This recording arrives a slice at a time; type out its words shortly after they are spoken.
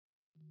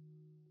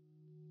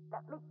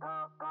Let me go,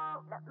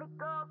 go, let me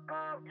go,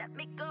 go, let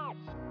me go.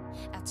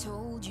 I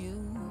told you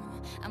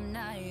I'm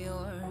not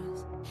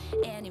yours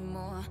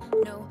anymore.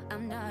 No,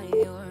 I'm not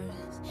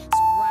yours.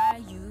 So why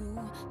are you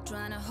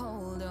trying to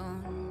hold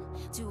on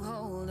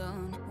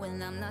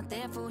when I'm not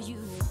there for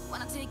you?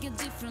 Wanna take a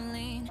different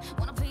lane,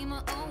 wanna play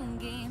my own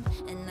game,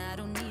 and I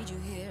don't need you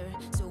here,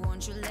 so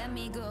won't you let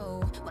me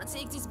go? Wanna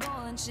take this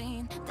ball and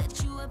chain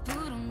that you have put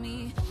on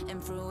me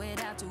and throw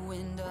it out the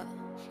window.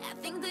 I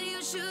think that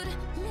you should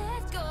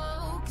let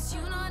go, cause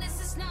you know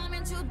this is not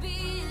meant to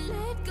be.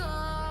 Let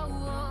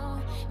go.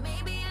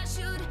 Maybe I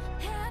should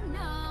have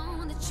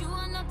known that you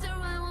are not the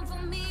right one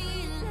for me.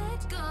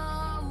 Let go.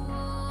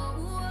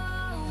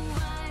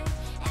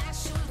 I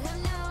should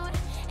have known,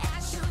 I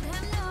should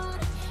have known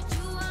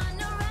you are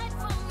not right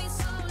for me,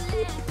 so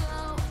let go.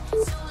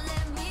 So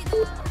let me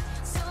go,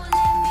 so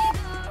let me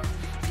go.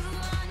 You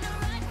are not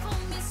right for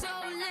me, so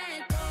let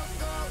go,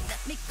 go.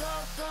 Let me go,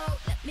 go,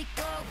 let me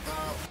go, go.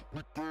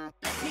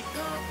 Let me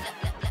go,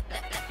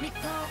 let me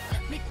go,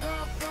 let me go,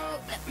 go,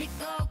 let me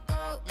go,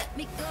 go, let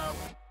me go,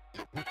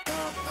 go,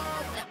 go,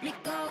 let me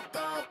go,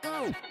 go, go.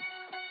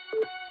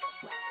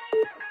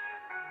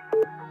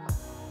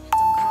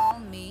 Don't call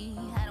me,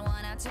 I don't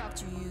wanna talk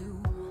to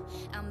you.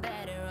 I'm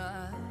better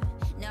off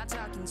not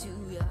talking to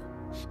you.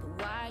 But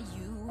why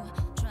you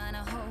trying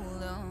to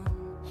hold on,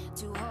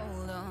 to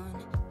hold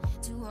on,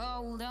 to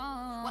hold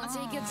on? Wanna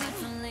take a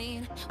different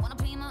lane, wanna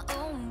play my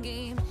own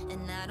game,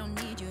 and I don't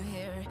need you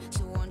here,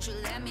 so won't you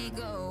let me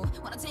go?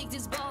 Wanna take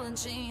this ball and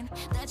chain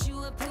that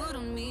you have put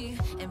on me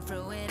and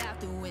throw it out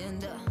the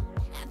window.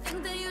 I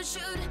think that you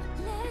should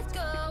let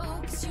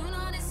go, cause you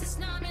know this is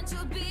not meant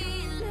to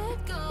be.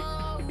 Let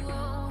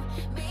go.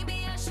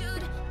 Maybe I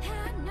should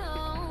have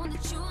known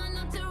that you are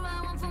not the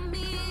right one for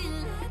me.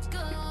 Let go.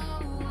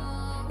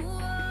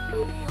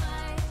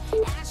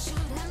 I should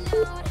have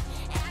known,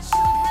 I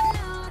should have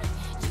known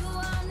you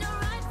are not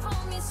right for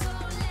me, so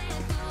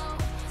let go.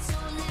 So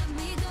let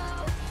me go,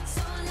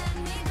 so let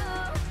me go.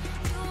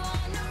 You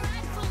are not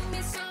right for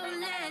me, so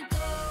let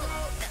go.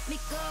 Let me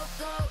go,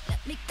 go,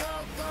 let me go,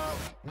 go.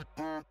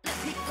 Let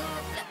me go,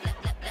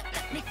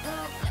 let me go,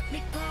 let me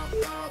go,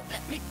 go,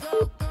 let me go,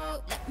 go,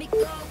 let me go,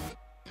 go,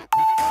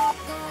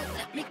 go,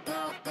 let me go,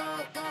 go,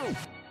 go.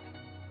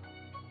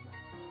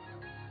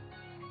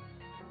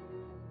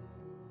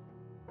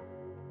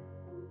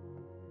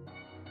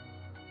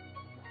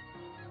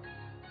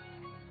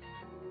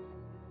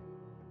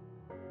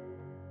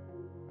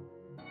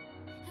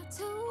 I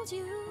told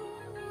you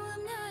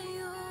I'm not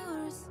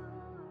yours,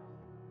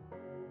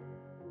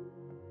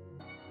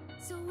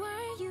 so why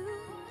are you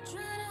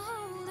trying to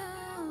hold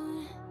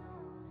on?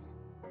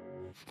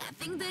 I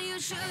think that you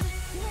should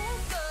let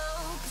go,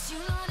 cause you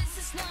know this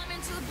is not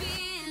meant to be.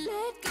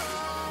 Let go.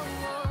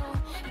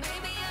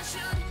 Maybe I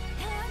should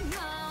have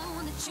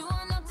known that you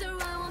are not the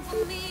right one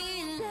for me.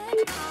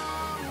 Let go.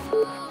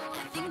 I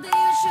think that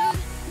you should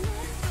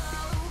let go,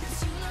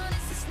 cause you know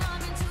this is not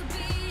meant to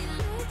be.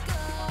 Let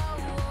go.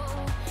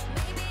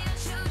 Maybe I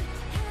should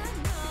have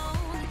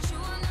known that you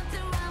are not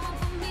the right one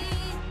for me.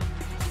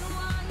 You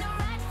are not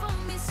right for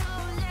me, so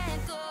let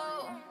go.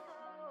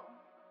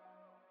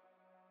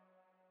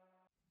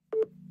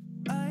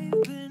 I've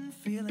been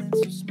feeling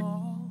so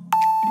small.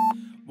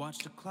 Watch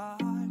the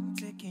clock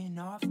ticking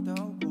off the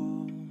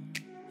wall.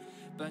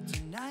 But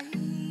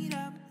tonight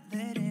I'm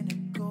letting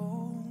it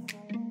go.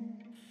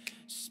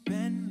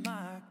 Spend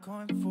my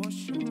coin for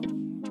sure.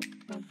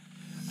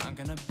 I'm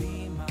gonna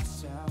be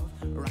myself,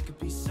 or I could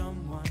be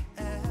someone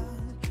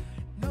else.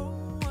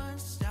 No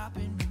one's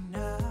stopping me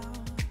now.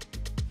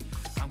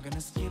 I'm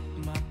gonna skip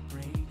my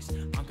breaks,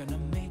 I'm gonna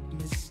make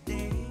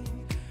mistakes.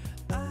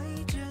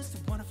 I just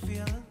wanna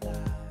feel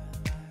alive.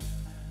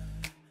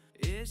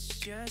 It's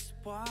just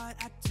what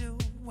I do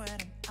when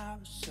I'm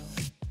out, so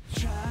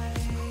try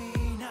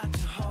not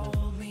to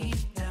hold me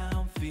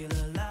down. Feel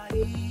alive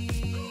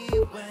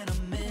when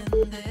I'm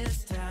in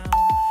this town.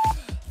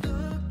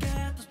 Look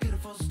at those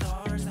beautiful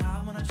stars.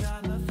 I wanna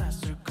drive a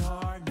faster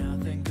car.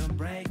 Nothing can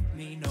break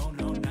me, no,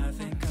 no,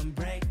 nothing can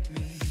break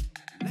me.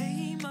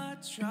 Lay my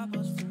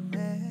troubles to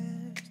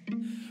rest.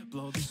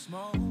 Blow the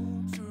smoke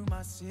through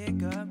my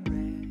cigarette.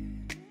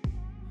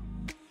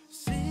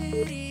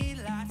 City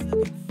lights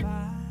looking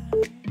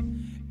fine,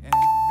 and I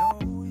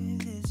know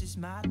this is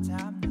my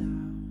time now.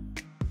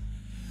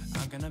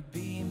 I'm gonna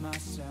be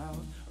myself,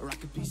 or I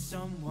could be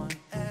someone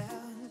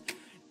else.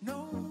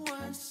 No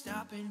one's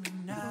stopping me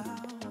now.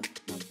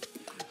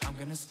 I'm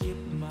gonna skip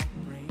my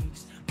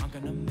breaks, I'm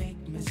gonna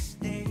make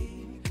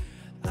mistakes.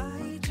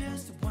 I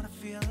just wanna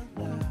feel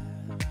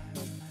alive.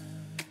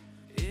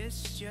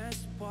 It's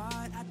just what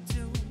I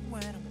do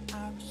when I'm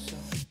out, so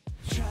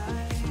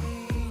try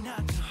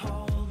not to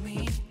hold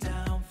me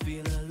down.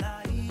 Feel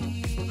alive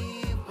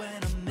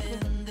when I'm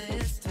in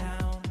this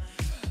town.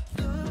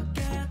 Look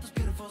at those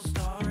beautiful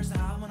stars.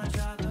 I wanna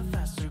drive a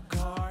faster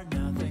car.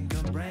 Nothing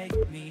can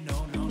break me,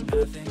 no, no,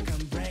 nothing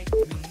can break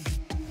me.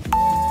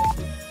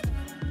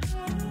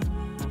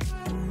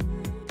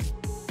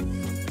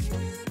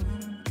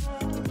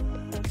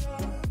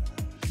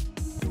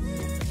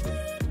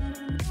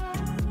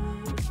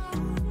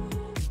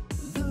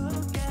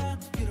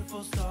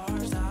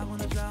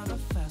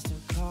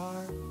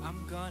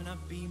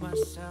 be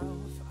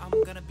myself.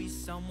 I'm gonna be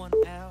someone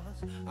else.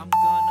 I'm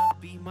gonna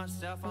be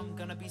myself. I'm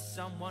gonna be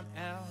someone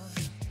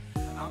else.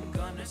 I'm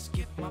gonna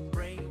skip my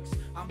breaks.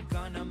 I'm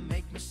gonna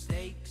make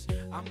mistakes.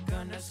 I'm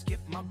gonna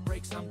skip my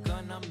breaks. I'm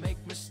gonna make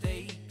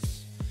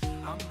mistakes.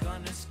 I'm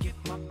gonna skip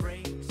my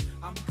breaks.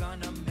 I'm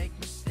gonna make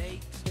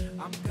mistakes.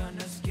 I'm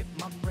gonna skip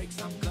my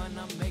breaks. I'm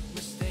gonna make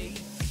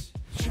mistakes.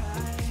 Try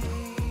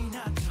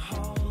not to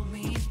hold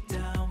me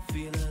down.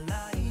 Feel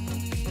alive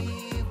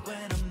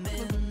when I'm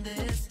in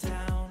this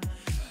town.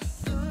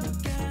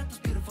 Look at those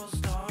beautiful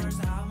stars.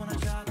 I wanna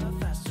drive a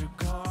faster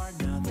car.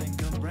 Nothing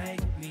can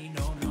break me.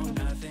 No, no,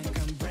 nothing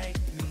can break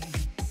me.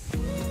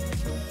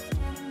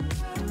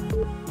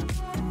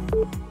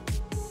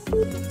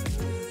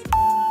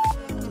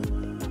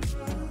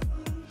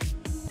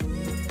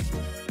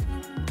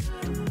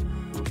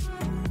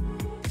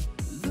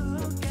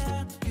 Look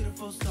at the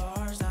beautiful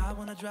stars. I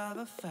wanna drive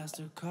a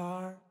faster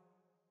car.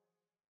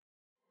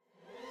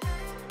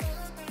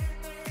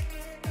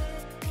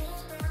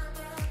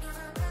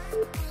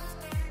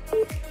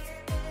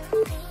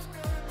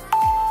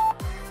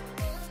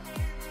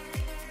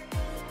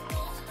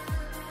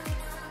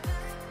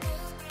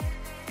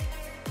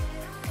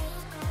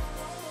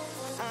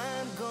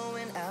 I'm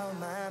going out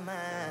my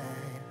mind.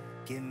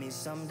 Give me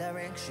some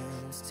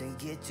directions to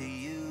get to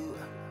you.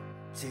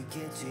 To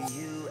get to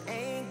you,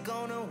 ain't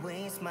gonna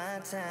waste my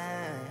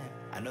time.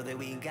 I know that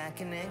we got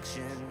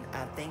connection.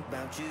 I think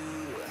about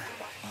you.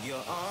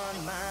 You're on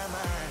my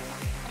mind,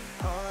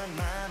 on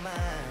my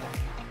mind,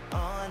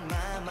 on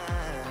my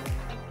mind.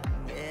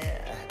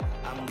 Yeah,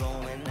 I'm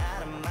going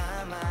out of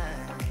my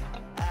mind,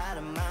 out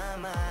of my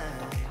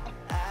mind,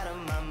 out of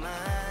my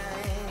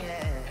mind.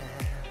 Yeah,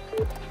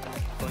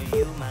 for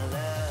you, my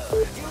love.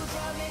 You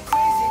drive me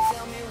crazy.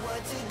 Tell me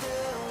what to do,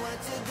 what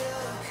to do.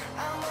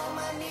 I'm on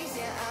my knees,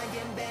 yeah, I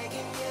am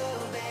begging you,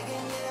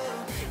 begging you.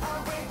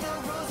 I'll break the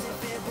rules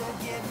if it will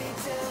get me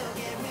to,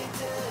 yeah.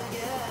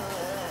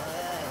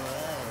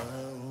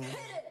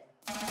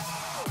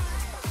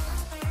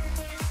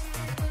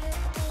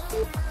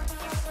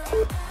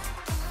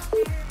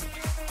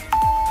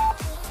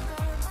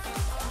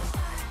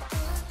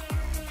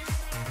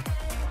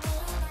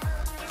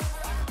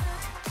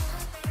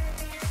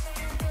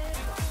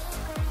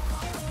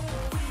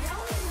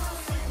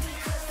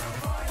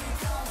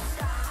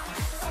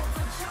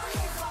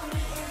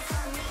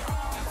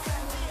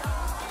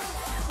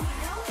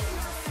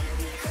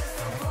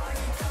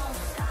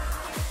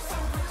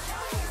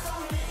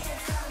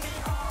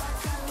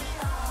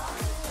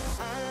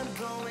 I'm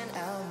going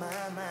out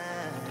my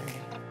mind.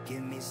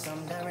 Give me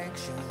some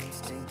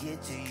directions to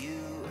get to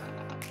you,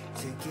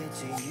 to get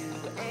to you.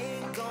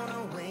 Ain't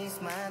gonna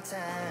waste my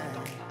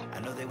time. I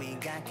know that we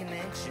got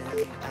connection.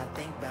 I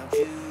think about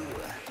you,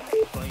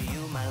 for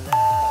you, my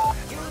love.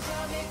 You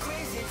drive me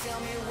crazy. Tell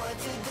me what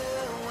to do,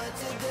 what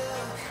to do.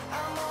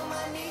 I'm on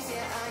my knees,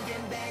 yeah, I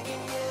am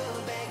begging you,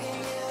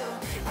 begging you.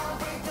 I'll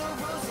break the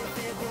rules if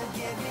it will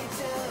get me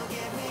to,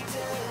 yeah.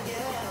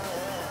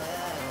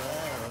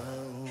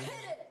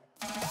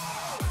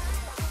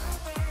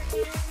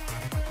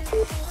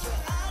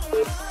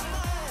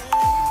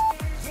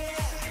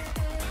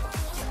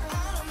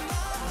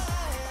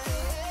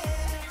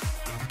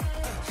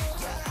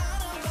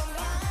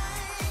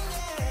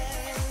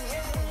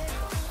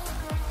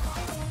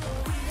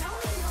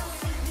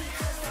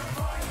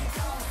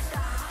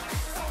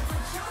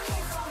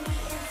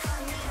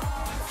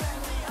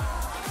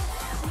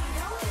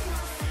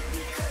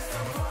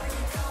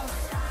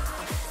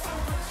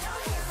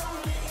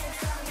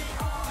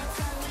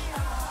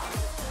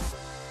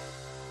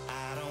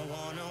 I don't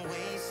wanna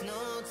waste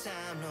no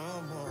time no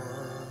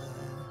more,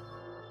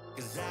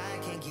 'cause I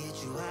can't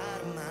get you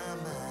out of my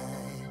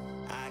mind.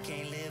 I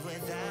can't live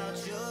without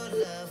your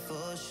love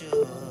for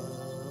sure.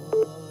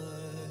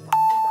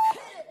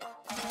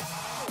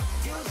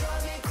 You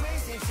drive me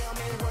crazy, tell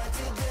me what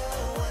to do,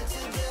 what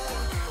to do.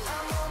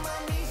 I'm on my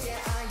knees,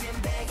 yeah, I am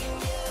begging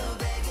you,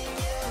 begging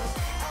you.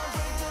 I'll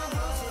break the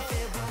rules if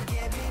it will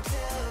get me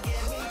to,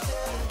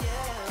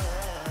 yeah.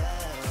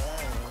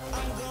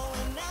 I'm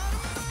going out.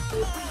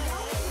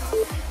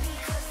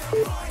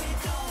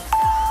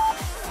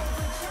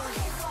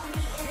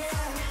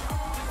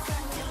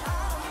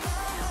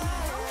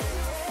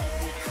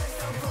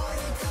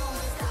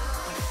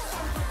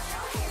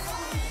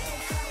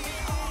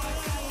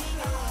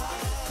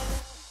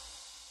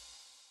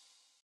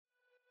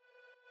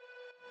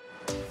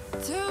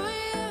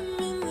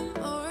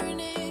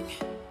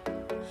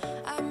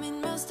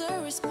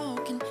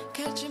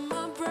 Catching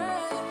my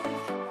breath,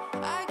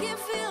 I can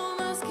feel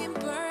my skin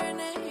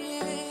burning.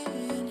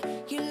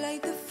 You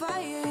light the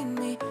fire in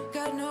me,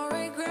 got no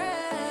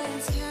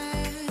regrets.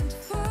 Can't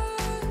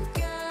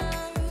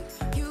forget,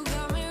 you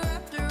got me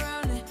wrapped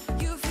around it.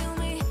 You feel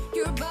me,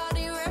 your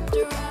body wrapped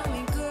around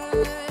me.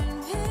 Good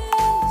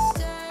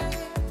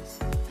mistakes,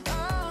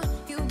 oh,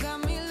 you got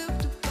me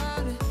looped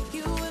about it.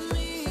 You and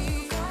me,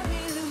 you got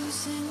me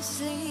losing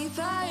sleep.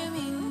 I am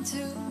in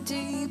too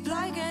deep,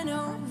 like an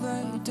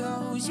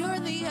overdose. You're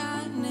the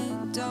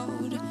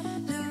antidote.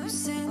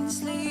 losing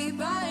sleep,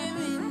 I am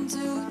in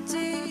too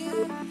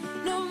deep.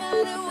 No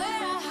matter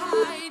where I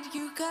hide,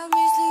 you got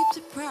me sleep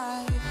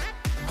deprived.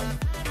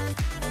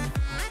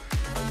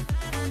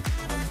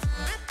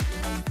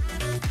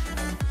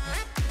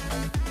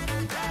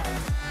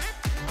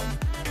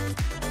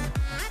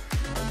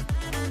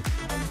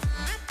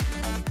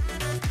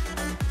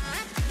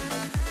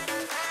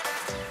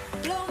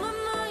 Blow my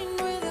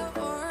mind with a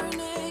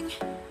warning.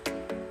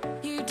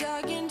 You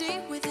digging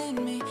deep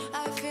within me.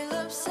 I feel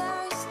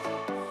obsessed.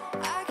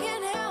 I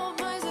can't help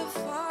myself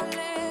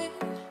falling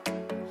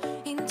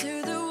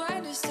into the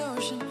widest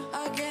ocean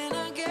again,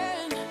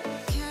 again.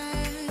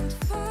 Can't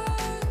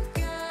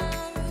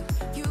forget.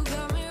 You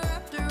got me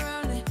wrapped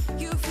around it.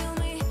 You feel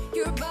me,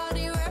 your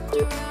body wrapped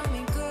around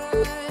me.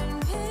 Good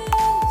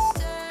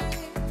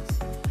mistakes.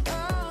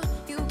 Oh,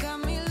 you got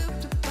me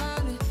looped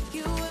upon it.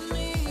 You and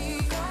me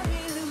got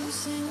me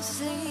losing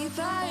sleep.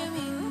 I am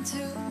in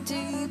too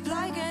deep,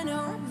 like an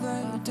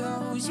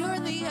overdose. You're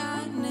the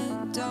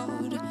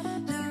antidote.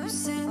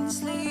 Losing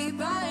sleep,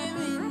 I am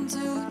in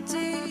too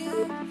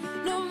deep.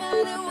 No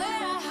matter where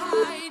I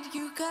hide,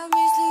 you got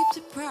me sleep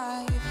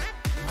deprived.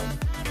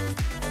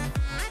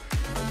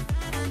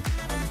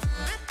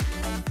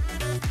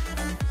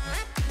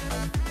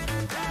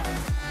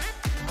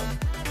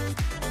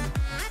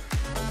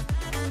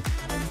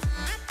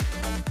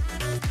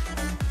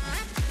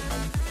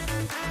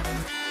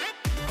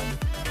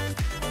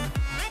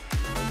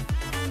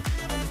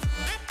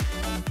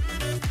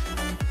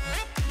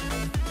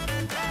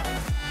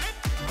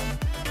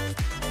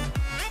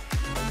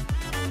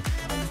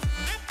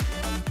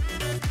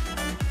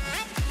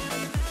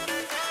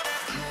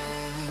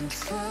 Can't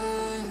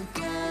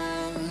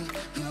forget.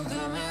 You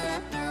got me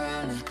wrapped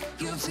around it.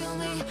 You feel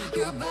me,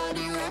 your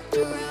body wrapped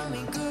around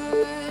me.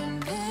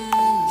 Good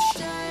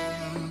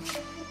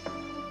mistake.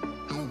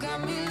 You got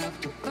me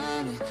looped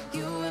upon it.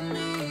 You and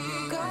me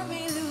got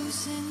me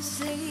losing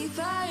sleep.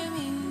 I am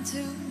in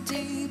too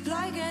deep,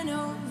 like an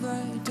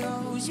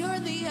overdose. You're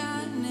the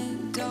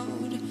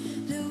antidote.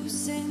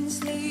 Losing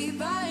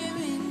sleep, I am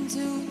in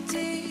too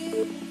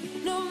deep.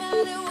 No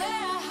matter where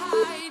I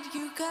hide,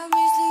 you got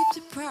me sleep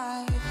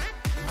deprived.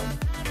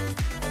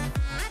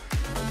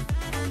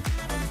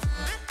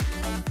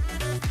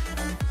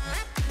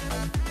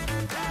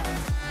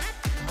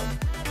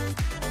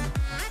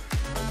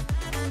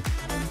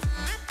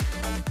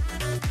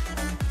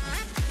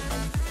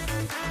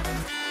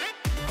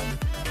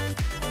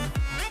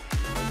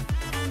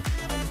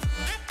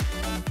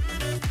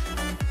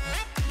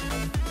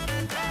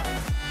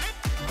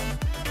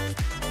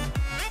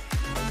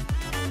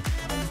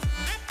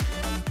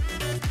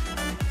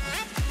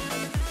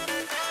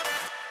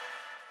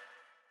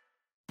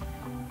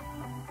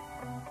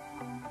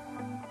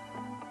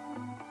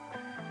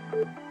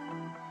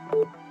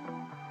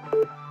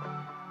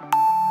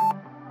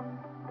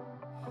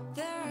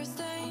 There are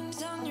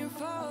stains on your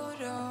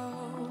photo,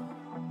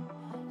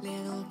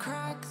 little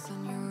cracks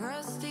on your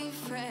rusty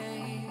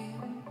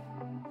frame,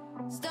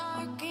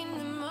 stuck in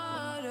the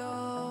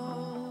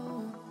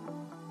muddle,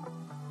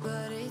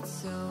 but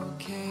it's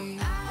okay.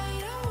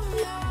 I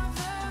don't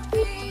have the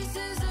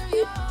pieces of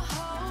your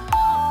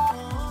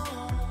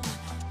home,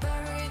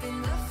 buried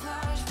in the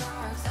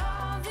flashbacks.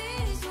 All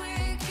these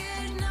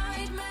wicked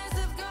nightmares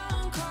have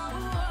gone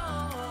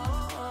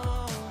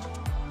cold.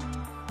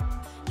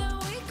 Now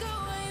we go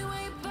way,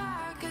 way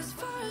back, as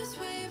far as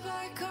way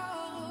back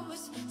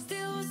goes.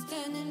 Still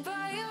standing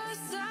by your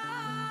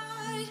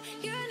side.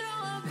 You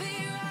know I'll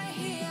be right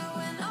here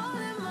when all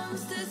the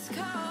monsters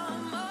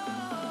come. Oh,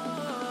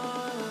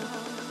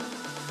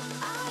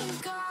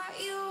 I've got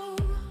you.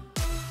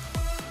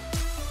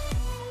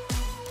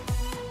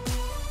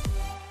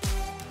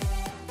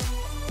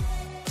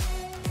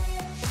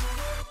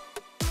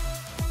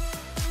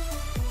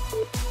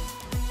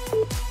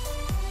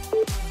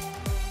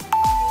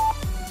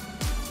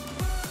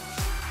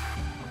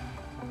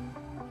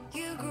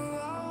 You grew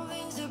old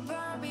in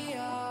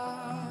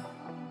suburbia,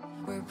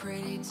 where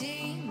pretty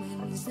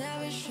demons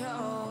never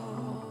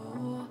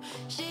show,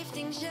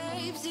 shifting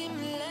shapes in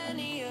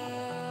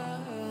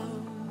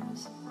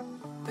millenniums,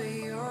 but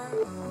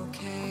you're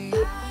okay.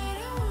 I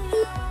don't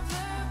have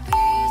the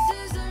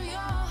pieces of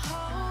your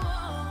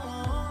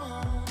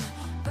home,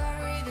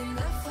 buried in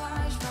the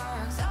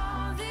flashbacks.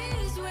 All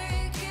these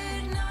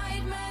wicked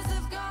nightmares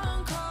have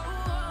gone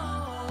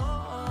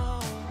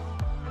cold.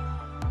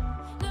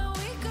 Now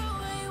we go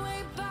way,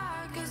 way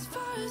back, as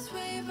far as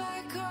way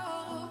back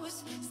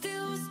goes.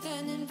 Still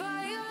standing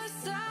by your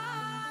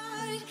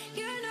side.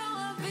 You know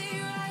I'll be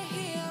right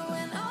here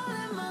when all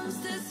the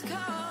monsters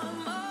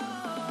come. Oh,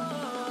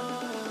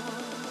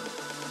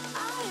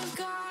 I've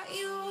got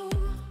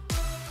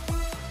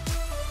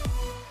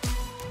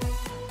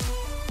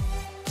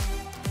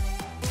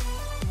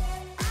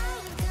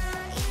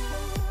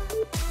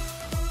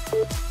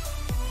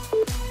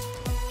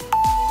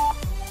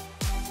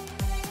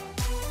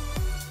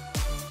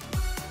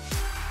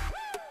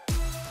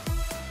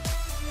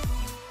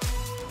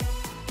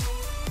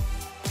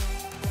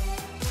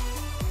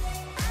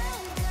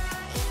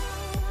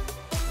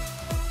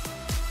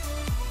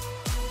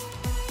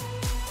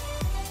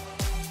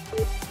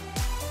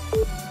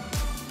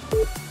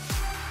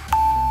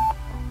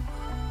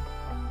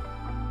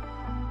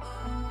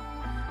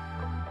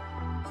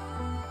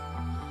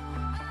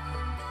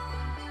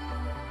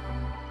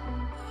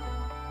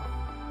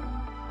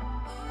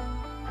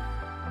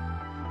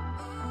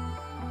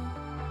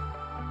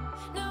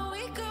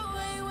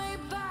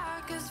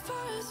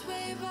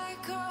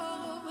like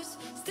I was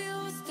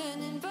still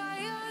standing by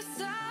your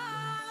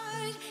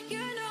side. You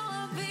know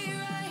I'll be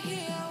right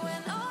here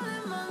when all the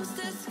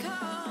monsters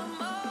come.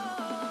 Oh,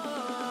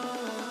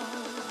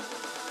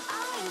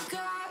 I've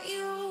got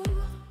you.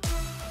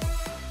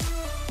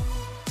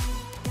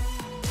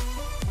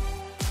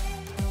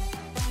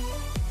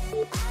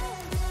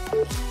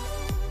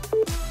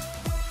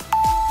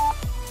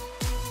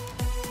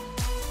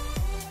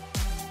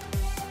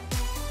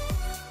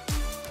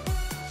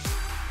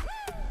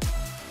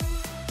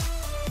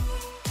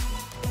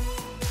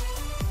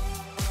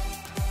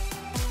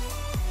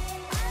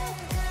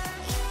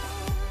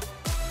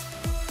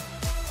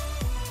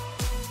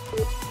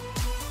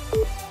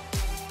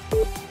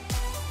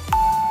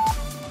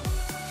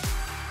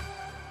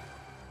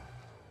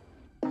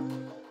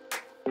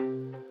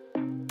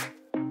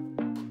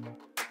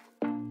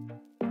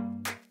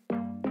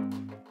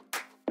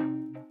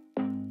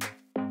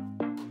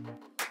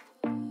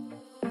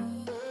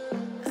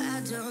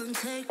 Don't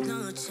take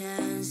no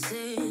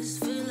chances.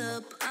 Fill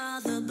up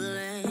all the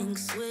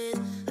blanks with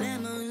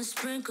lemon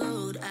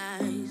sprinkled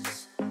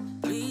ice.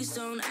 Please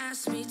don't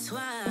ask me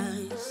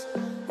twice.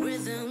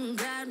 Rhythm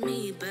got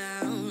me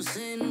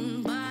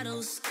bouncing,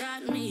 bottles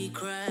got me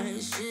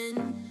crashing.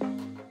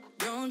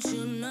 Don't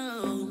you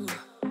know?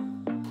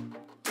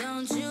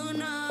 Don't you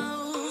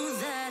know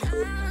that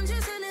I'm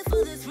just in it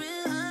for the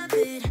thrill of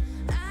it?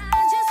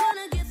 I just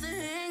wanna get the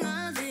hang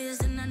of this,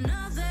 and I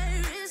know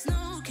there is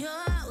no cure.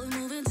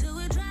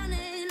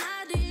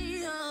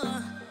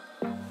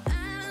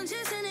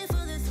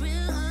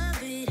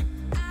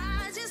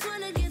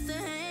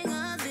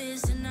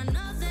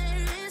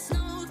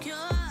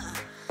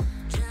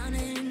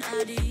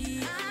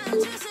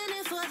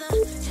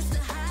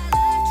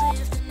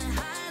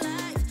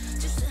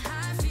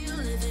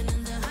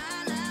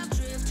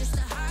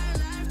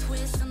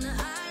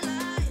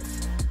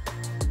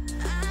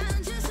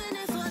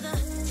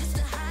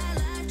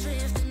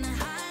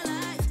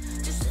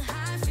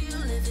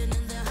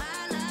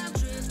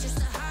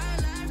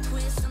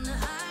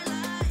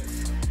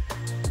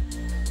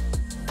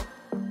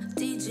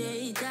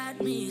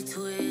 Got me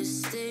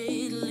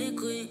twisted,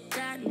 liquid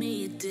got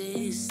me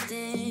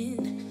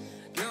distant.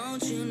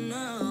 Don't you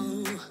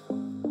know?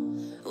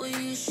 Well,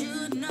 you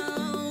should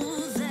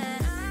know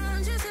that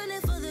I'm just in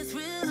it for the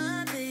thrill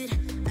of it.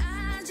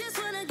 I just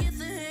wanna get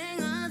the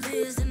hang of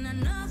this, and I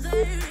know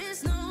there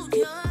is no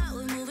cure.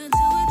 We're moving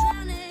to a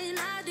drowning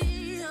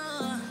idea.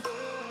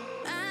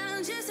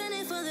 I'm just in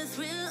it for the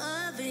thrill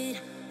of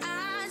it.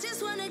 I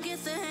just wanna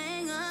get the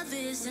hang of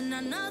this, and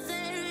I know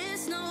there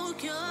is no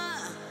cure.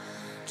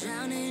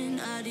 Drowning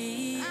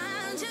idea.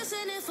 I'm just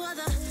in it for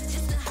the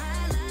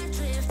highlight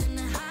drift and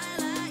the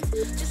highlight.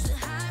 Just the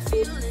high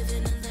feel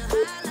living in the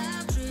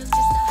highlight drift.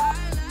 Just the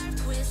highlight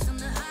twist on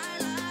the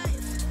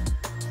highlight.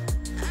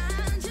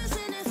 I'm just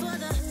in it for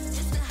the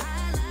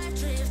highlight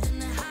drift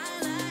and the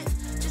highlight.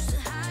 Just the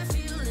high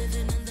feel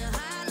living in the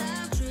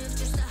highlight drift.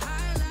 Just the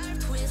highlight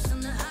twist on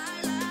the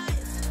highlight.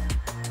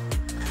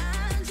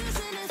 I'm just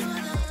in it for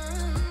the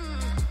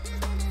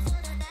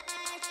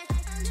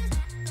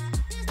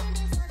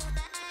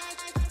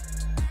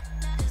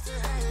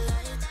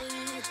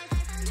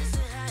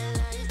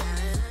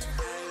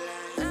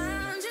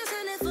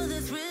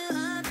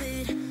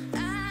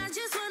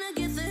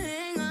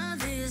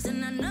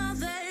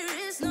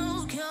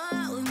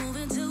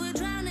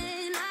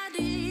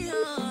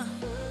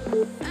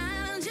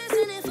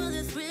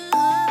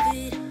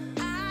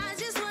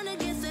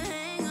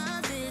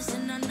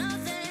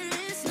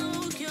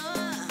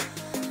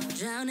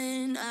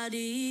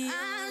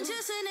I'm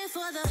just in it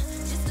for the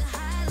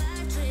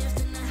highlight drift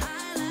and the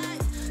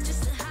highlight.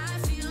 Just the high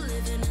feel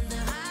living in the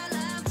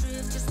highlight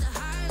drift. Just the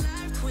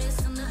highlight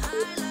twist on the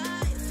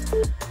highlight.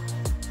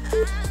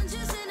 I'm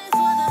just in it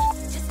for the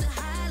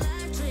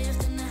highlight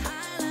drift and the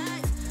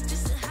highlight.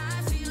 Just the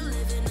high feel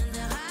living in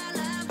the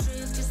highlight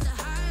drift. Just the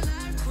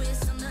highlight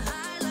twist on the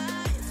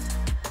highlight.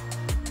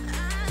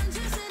 I'm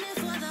just in it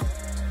for the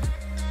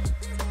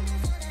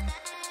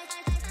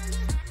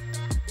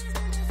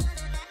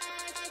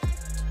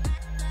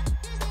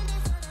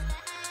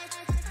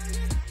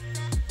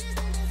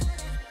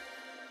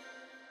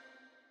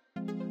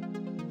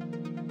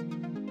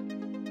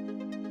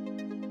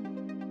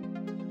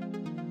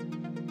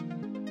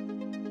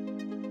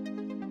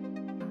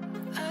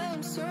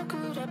I'm so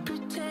good at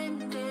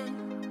pretending.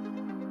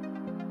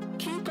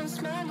 Keep on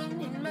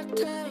smiling in my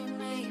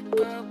tiny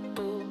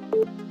bubble,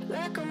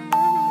 like a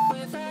movie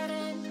without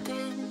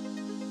ending.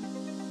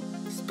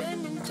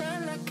 Spending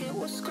time like it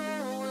was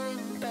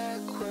going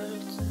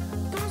backwards.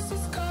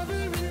 Bruises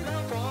covering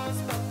our walls,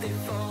 but they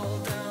fall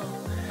down.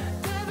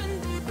 Diving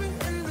deeper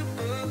in the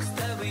books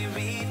that we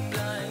read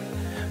blind.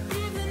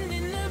 Breathing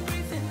in and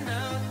breathing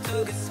out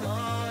to get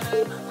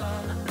smarter.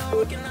 Not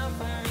working out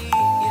for me,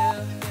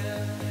 yeah.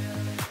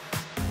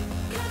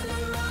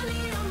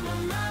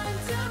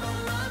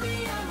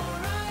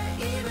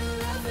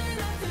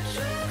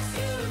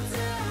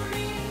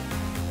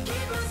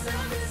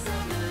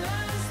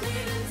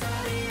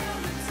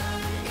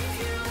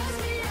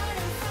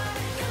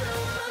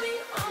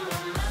 On my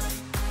mind.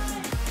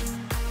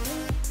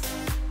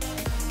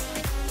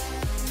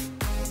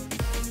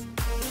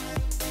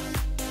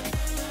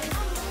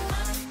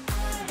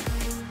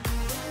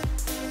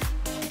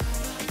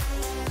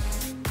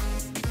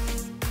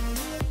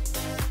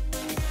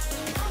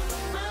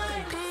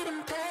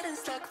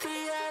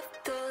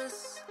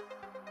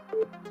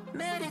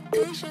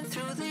 conversation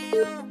through the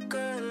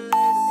yoga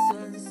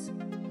lessons,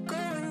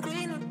 going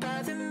greener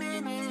by the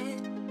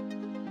minute.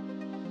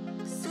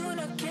 Soon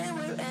I can't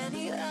wear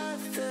any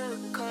other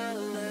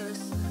colors.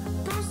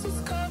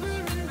 Posters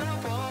covering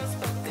our walls,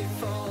 but they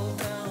fall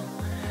down.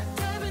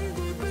 Diving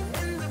deeper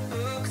in the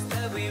books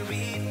that we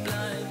read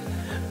blind.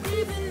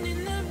 Breathing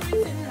in and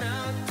breathing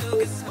out to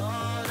get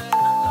smarter.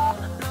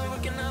 Not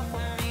working out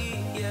for me,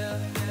 yeah.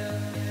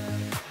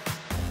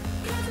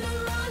 Got no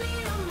money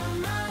on my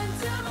mind,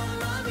 tell my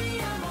mommy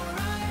I'm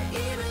alright.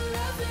 Even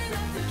laughing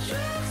at the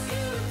jokes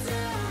you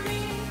tell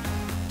me.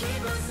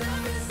 Keep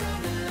myself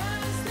inside the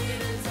lines,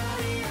 neat and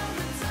tidy all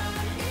the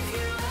time. If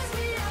you ask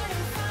me, I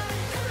am fine.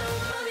 Got no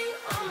money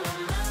on my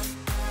mind.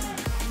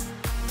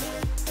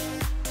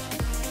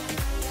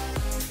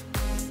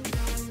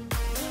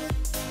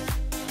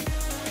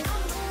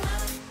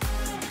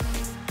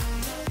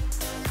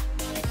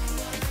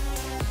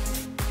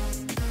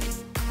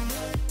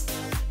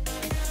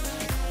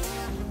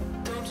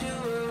 Don't you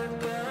worry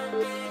about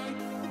me.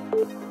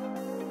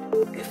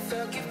 If I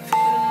keep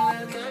feeling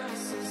like I'm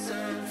missing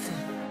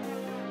something,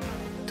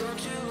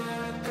 don't you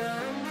worry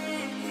about me,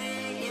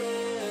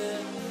 yeah.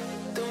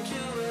 Don't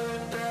you worry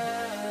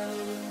about.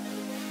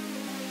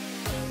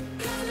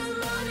 Got no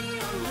money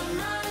on my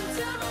mind,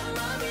 tell my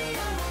mommy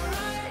I'm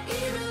alright.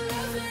 Even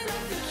laughing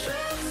at the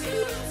jokes you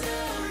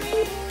tell me.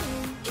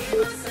 Keep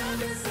myself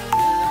inside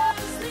the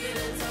lines, neat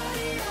and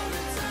tidy all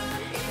the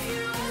time. If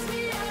you ask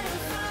me, I am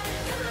fine.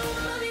 Got no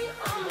money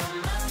on my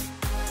mind.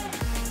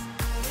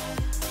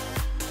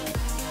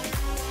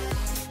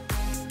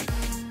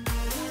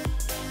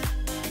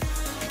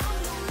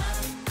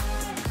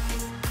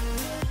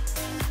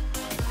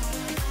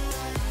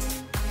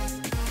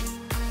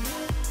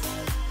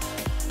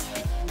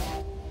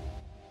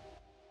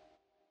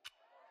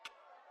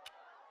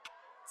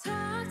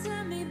 Talk to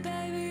me,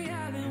 baby,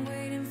 I've been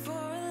waiting for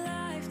a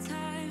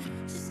lifetime.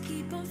 Just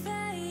keep on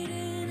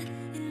fading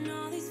in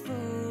all these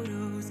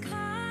photos,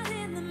 caught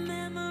in the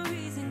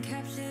memories and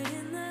captured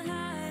in the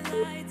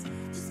highlights.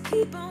 Just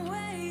keep on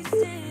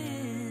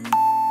wasting.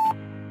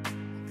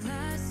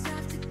 Glass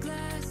after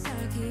glass,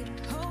 I keep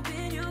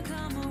hoping you'll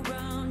come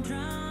around.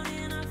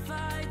 Drowning our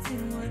fights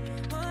in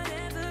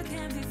whatever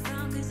can be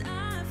found. 'Cause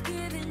I've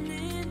given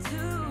in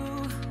to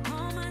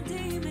all my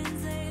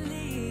demons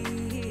lately.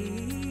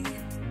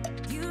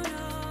 You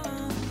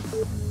know,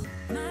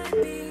 might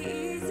be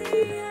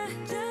easier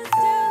just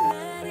to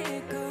let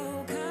it go.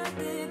 Cut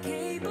the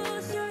cable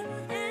short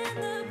and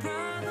the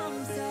problem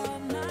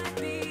solved. Might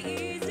be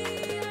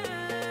easier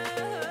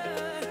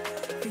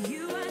for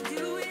you. I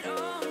do it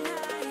all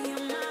night.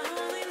 You're my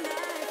only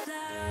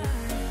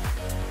lifeline.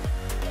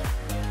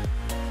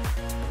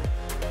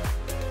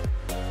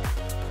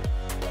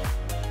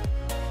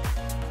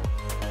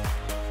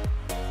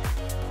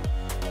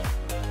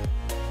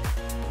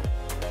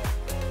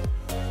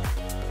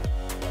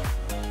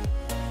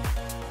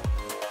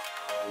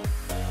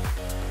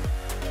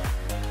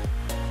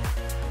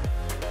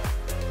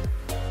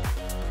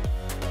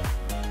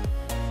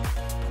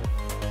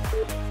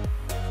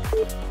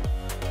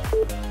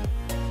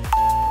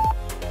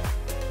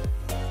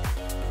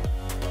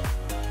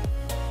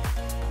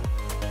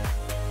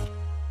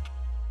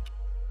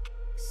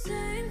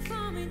 Sing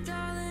for me,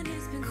 darling,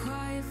 it's been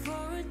quiet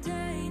for a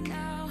day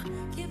now.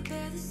 Can't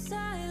bear the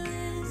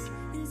silence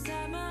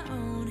inside my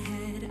own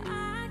head.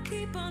 I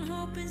keep on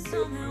hoping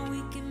somehow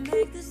we can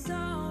make this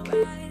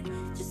alright.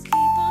 Just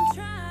keep on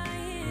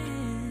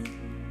trying.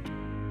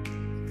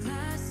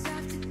 Glass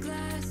after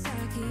glass, I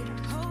keep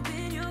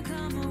hoping you'll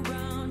come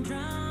around.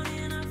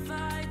 Drowning our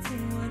fights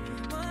in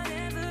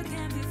whatever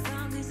can be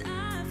found. 'Cause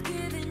I've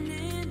given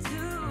in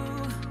to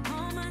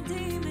all my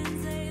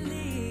demons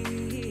lately.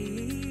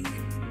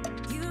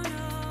 You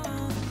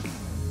know,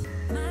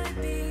 might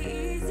be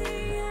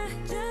easier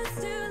just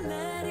to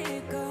let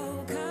it go.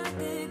 Cut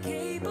the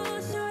cable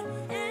short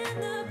and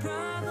the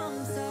problem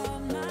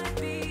solved. Might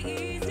be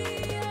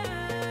easier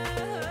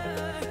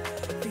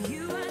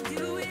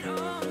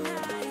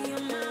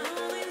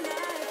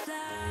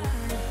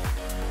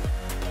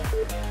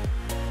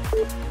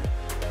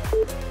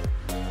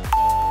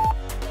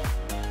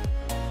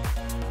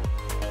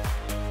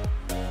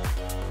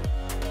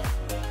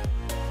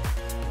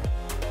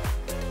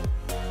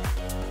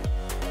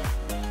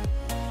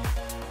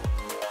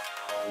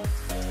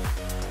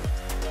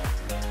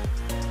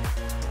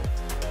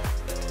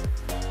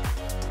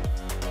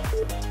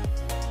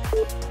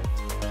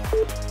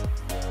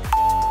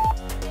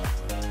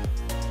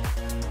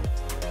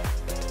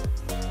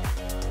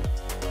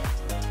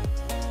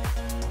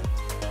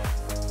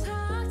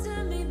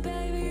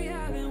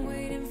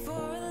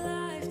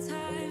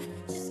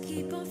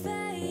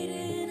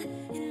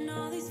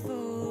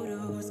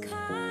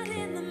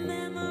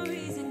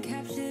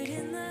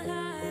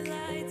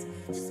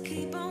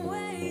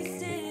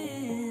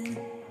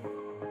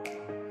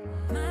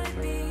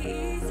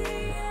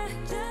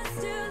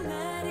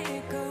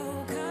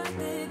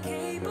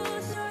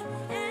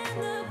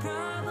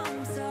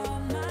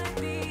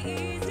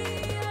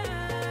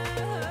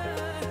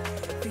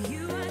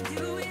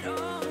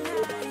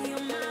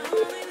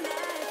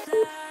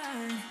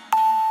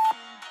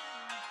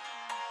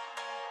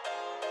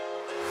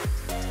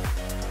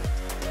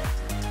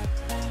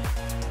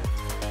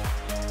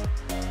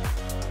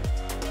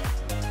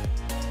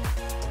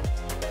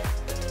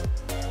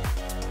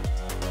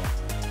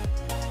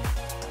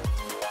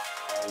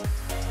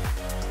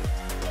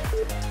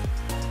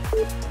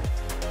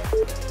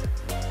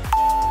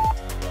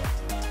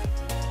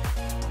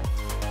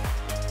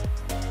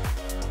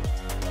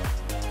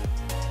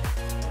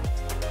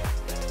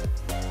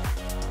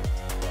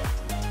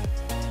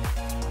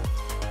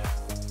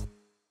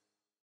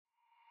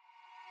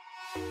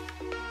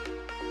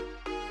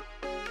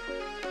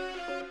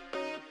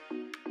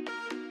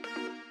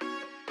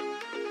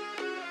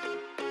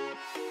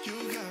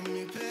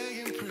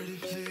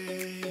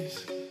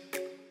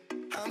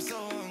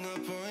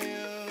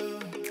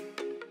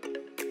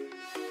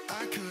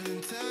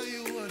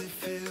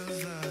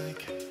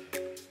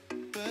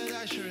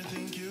sure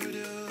think you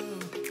do.